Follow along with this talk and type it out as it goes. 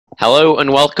Hello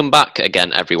and welcome back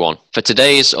again, everyone. For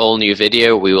today's all-new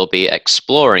video, we will be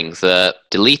exploring the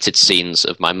deleted scenes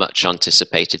of my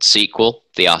much-anticipated sequel,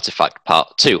 The Artifact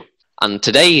Part 2. And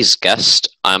today's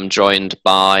guest, I'm joined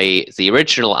by the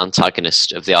original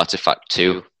antagonist of The Artifact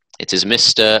 2. It is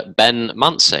Mr. Ben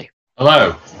Mancais.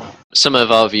 Hello. Some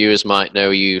of our viewers might know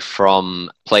you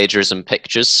from Plagiarism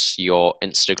Pictures, your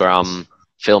Instagram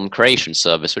film creation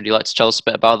service. Would you like to tell us a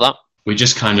bit about that? We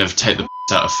just kind of take the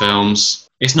out of films.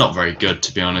 It's not very good,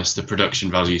 to be honest. The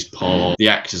production value is poor. The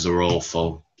actors are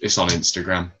awful. It's on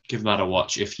Instagram. Give that a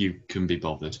watch if you can be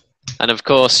bothered. And of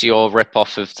course, your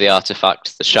rip-off of The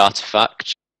Artifact, The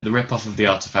Shartifact. The rip-off of The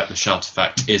Artifact, The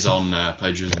Shartifact is on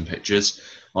Plagiarism Pictures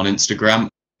on Instagram.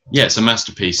 Yeah, it's a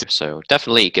masterpiece. So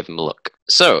definitely give them a look.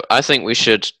 So I think we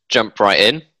should jump right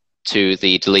in to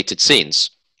the deleted scenes.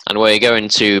 And we're going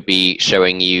to be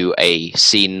showing you a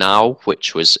scene now,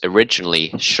 which was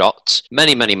originally shot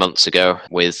many, many months ago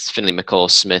with Finley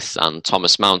McCall-Smith and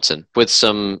Thomas Mountain. With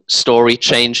some story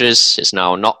changes, it's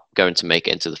now not going to make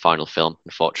it into the final film,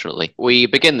 unfortunately. We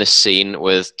begin this scene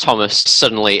with Thomas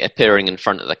suddenly appearing in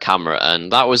front of the camera,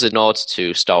 and that was a nod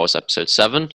to Star Wars Episode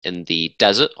 7 in the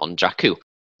desert on Jakku.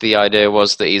 The idea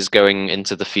was that he's going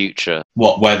into the future.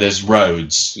 What, where there's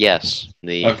roads? Yes.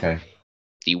 Okay.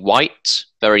 The white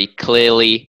very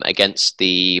clearly against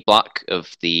the black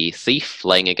of the thief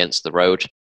laying against the road.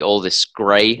 All this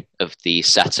grey of the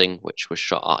setting, which was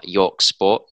shot at York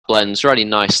Sport, blends really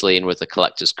nicely in with the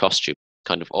collector's costume,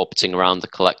 kind of orbiting around the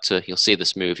collector. You'll see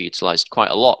this move utilised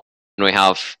quite a lot. And we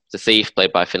have the thief,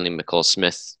 played by Finley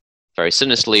McCall-Smith, very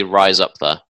sinisterly rise up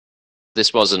there.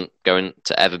 This wasn't going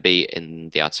to ever be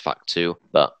in The Artifact 2,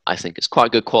 but I think it's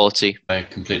quite good quality. I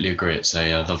completely agree. It's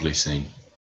a lovely scene.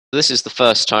 This is the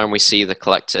first time we see the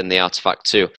Collector in The Artifact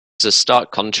 2. It's a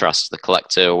stark contrast to the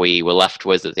Collector we were left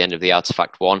with at the end of The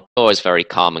Artifact 1. Always very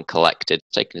calm and collected,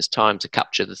 taking his time to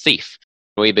capture the thief.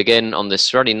 We begin on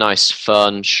this really nice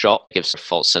fern shot, gives a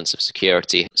false sense of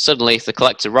security. Suddenly, the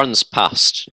Collector runs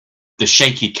past. The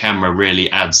shaky camera really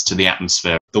adds to the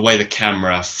atmosphere. The way the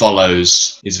camera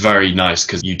follows is very nice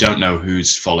because you don't know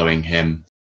who's following him.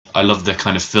 I love the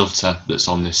kind of filter that's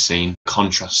on this scene,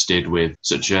 contrasted with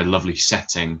such a lovely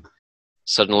setting.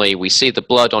 Suddenly, we see the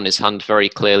blood on his hand very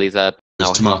clearly there. It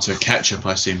was tomato ketchup,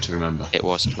 I seem to remember. It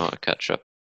was tomato ketchup.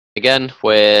 Again,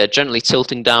 we're gently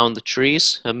tilting down the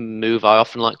trees, a move I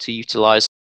often like to utilise.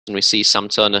 And we see Sam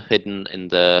Turner hidden in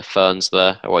the ferns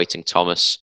there, awaiting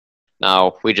Thomas.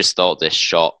 Now, we just thought this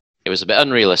shot, it was a bit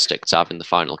unrealistic to have in the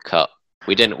final cut.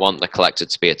 We didn't want the Collector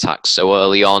to be attacked so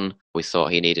early on. We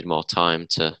thought he needed more time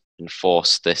to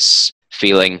enforce this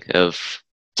feeling of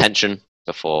tension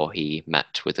before he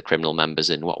met with the criminal members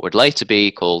in what would later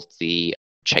be called the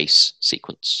chase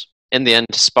sequence. In the end,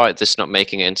 despite this not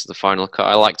making it into the final cut,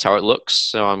 I liked how it looks,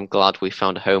 so I'm glad we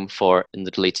found a home for it in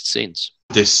the deleted scenes.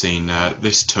 This scene,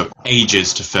 this took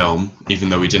ages to film, even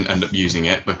though we didn't end up using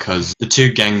it, because the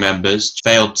two gang members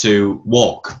failed to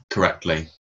walk correctly.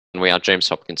 And we had James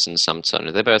Hopkinson and Sam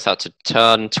Turner. They both had to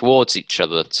turn towards each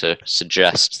other to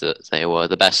suggest that they were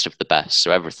the best of the best, so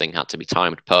everything had to be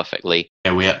timed perfectly.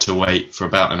 Yeah, we had to wait for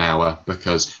about an hour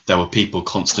because there were people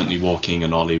constantly walking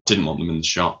and Ollie didn't want them in the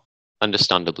shot.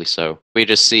 Understandably so. We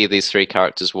just see these three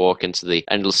characters walk into the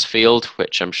endless field,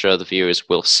 which I'm sure the viewers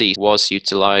will see was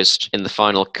utilised in the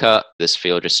final cut. This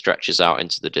field just stretches out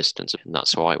into the distance, and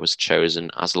that's why it was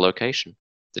chosen as a location.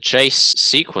 The chase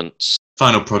sequence.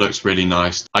 Final product's really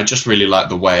nice. I just really like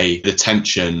the way the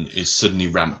tension is suddenly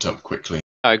ramped up quickly.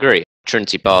 I agree.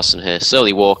 Trinity Barson here,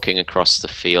 slowly walking across the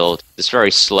field. This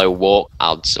very slow walk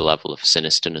adds a level of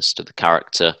sinisterness to the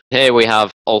character. Here we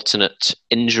have alternate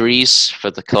injuries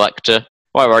for the Collector.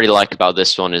 What I really like about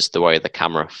this one is the way the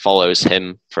camera follows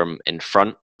him from in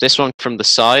front. This one from the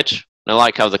side. I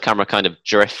like how the camera kind of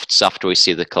drifts after we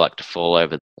see the Collector fall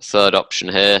over. The third option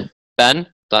here. Ben,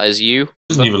 that is you.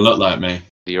 Doesn't even look like me.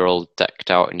 You're all decked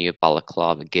out in your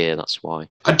balaclava gear, that's why.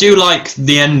 I do like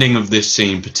the ending of this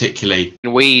scene particularly.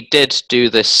 We did do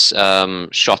this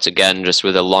shot again, just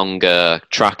with a longer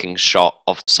tracking shot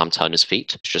of Sam Turner's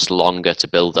feet. It's just longer to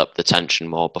build up the tension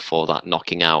more before that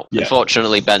knocking out. Yeah.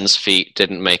 Unfortunately, Ben's feet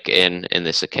didn't make it in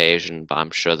this occasion, but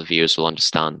I'm sure the viewers will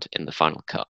understand in the final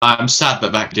cut. I'm sad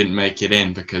that didn't make it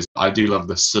in because I do love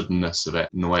the suddenness of it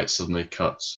and the way it suddenly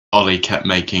cuts. Ollie kept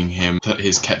making him put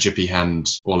his ketchupy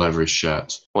hand all over his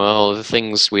shirt. Well, the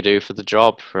things we do for the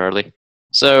job, really.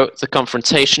 So, the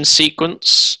confrontation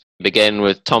sequence begin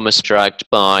with Thomas dragged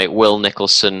by Will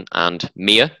Nicholson and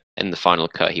Mia. In the final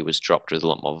cut, he was dropped with a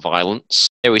lot more violence.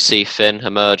 Here we see Finn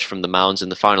emerge from the mounds. In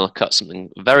the final cut, something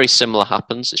very similar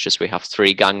happens. It's just we have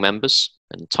three gang members,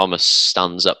 and Thomas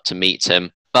stands up to meet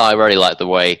him. But I really like the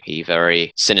way he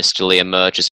very sinisterly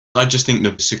emerges. I just think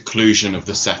the seclusion of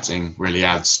the setting really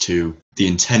adds to the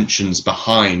intentions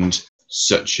behind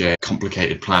such a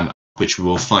complicated plan, which we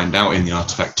will find out in the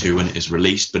Artifact 2 when it is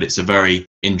released, but it's a very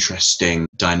interesting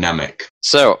dynamic.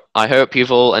 So, I hope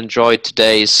you've all enjoyed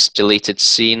today's deleted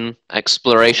scene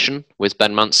exploration with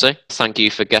Ben Mancais. Thank you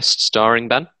for guest starring,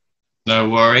 Ben. No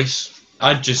worries.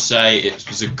 I'd just say it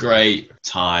was a great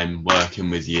time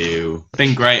working with you. It's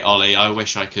been great, Ollie. I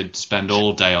wish I could spend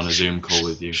all day on a Zoom call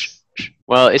with you.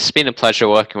 Well, it's been a pleasure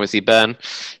working with you, Ben.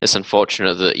 It's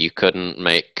unfortunate that you couldn't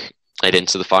make it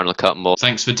into the Final Cut more.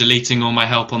 Thanks for deleting all my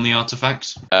help on the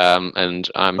Artifact. And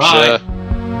I'm Bye. sure...